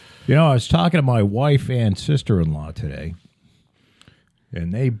You know, I was talking to my wife and sister-in-law today,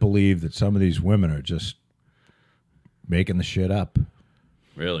 and they believe that some of these women are just making the shit up.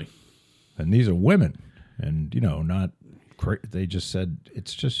 Really? And these are women, and, not... They just said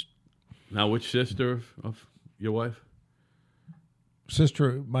it's just... Now, which sister of your wife?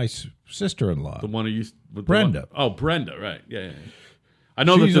 My sister-in-law. The one who used... Brenda. Brenda, right. Yeah. I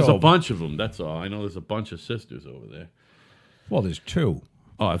know that there's a bunch of them, that's all. I know there's a bunch of sisters over there. Well, there's 2.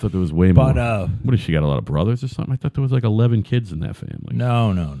 Oh, I thought there was way more. But, what, has she got a lot of brothers or something? I thought there was like 11 kids in that family.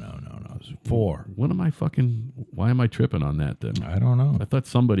 No. There's 4. Why am I tripping on that then? I don't know. I thought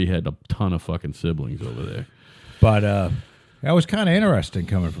somebody had a ton of fucking siblings over there. But that was kind of interesting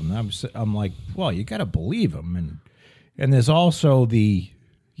coming from them. I'm like, well, you got to believe them. And there's also the,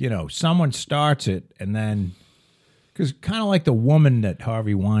 someone starts it and then, because kind of like the woman that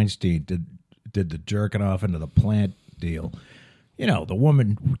Harvey Weinstein did the jerking off into the plant deal. The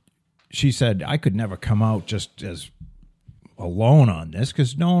woman, she said, I could never come out just as alone on this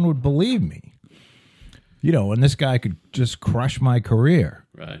because no one would believe me. And this guy could just crush my career.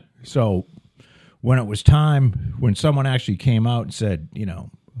 Right. So when it was time, when someone actually came out and said,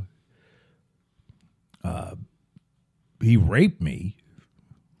 he raped me,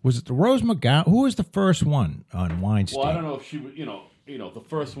 was it the Rose McGowan? Who was the first one on Weinstein? Well, I don't know if she was, the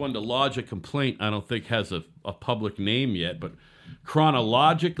first one to lodge a complaint, I don't think has a public name yet, but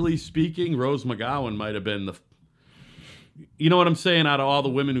chronologically speaking, Rose McGowan might have been you know what I'm saying? Out of all the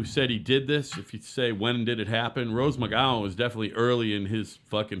women who said he did this, if you say when did it happen, Rose McGowan was definitely early in his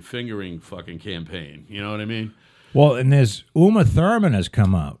fucking fingering fucking campaign. You know what I mean? Well, and there's Uma Thurman has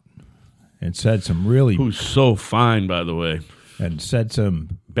come out and said some really... Who's so fine, by the way. And said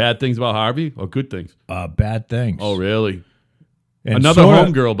some... Bad things about Harvey or good things? Bad things. Oh, really? And another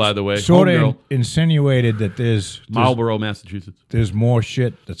homegirl, by the way. Sort of insinuated that there's... Marlborough, Massachusetts. There's more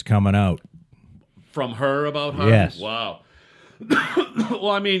shit that's coming out. From her about Harvey? Yes. Wow. Well,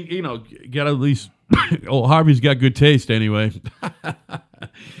 I mean, got at least... old Harvey's got good taste anyway.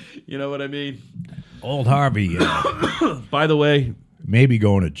 You know what I mean? Old Harvey. By the way... Maybe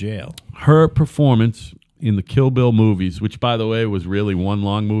going to jail. Her performance in the Kill Bill movies, which, by the way, was really one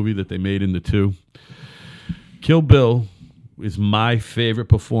long movie that they made into 2. Kill Bill is my favorite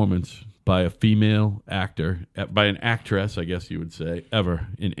performance by a female actor, by an actress, I guess you would say, ever,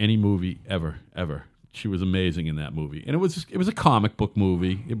 in any movie, ever. She was amazing in that movie. And it was a comic book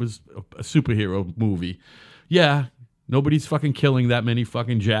movie. It was a superhero movie. Yeah, nobody's fucking killing that many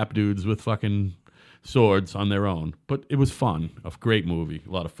fucking Jap dudes with fucking swords on their own. But it was fun. A great movie.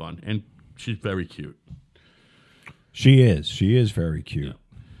 A lot of fun. And she's very cute. She is. She is very cute. Yeah.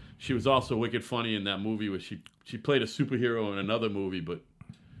 She was also wicked funny in that movie where she played a superhero in another movie, but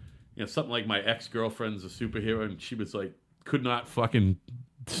something like My Ex-Girlfriend's a superhero, and she was like, could not fucking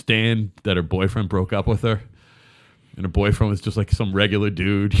stand that her boyfriend broke up with her. And her boyfriend was just like some regular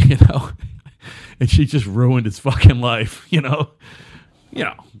dude, and she just ruined his fucking life,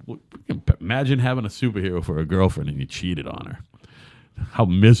 Imagine having a superhero for a girlfriend and you cheated on her. How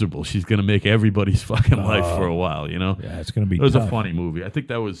miserable she's going to make everybody's fucking life for a while, Yeah, it's going to be It was tough. a funny movie. I think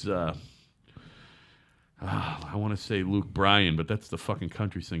that was, I want to say Luke Bryan, but that's the fucking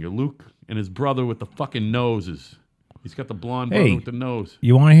country singer. Luke and his brother with the fucking noses. He's got the blonde brother with the nose.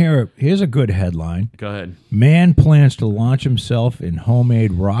 You want to hear? Here's a good headline. Go ahead. Man plans to launch himself in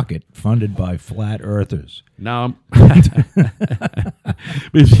homemade rocket funded by flat earthers. Now,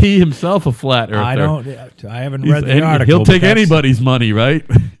 is he himself a flat earther? I haven't read the article. He'll take anybody's money, right?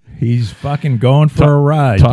 He's fucking going for a ride.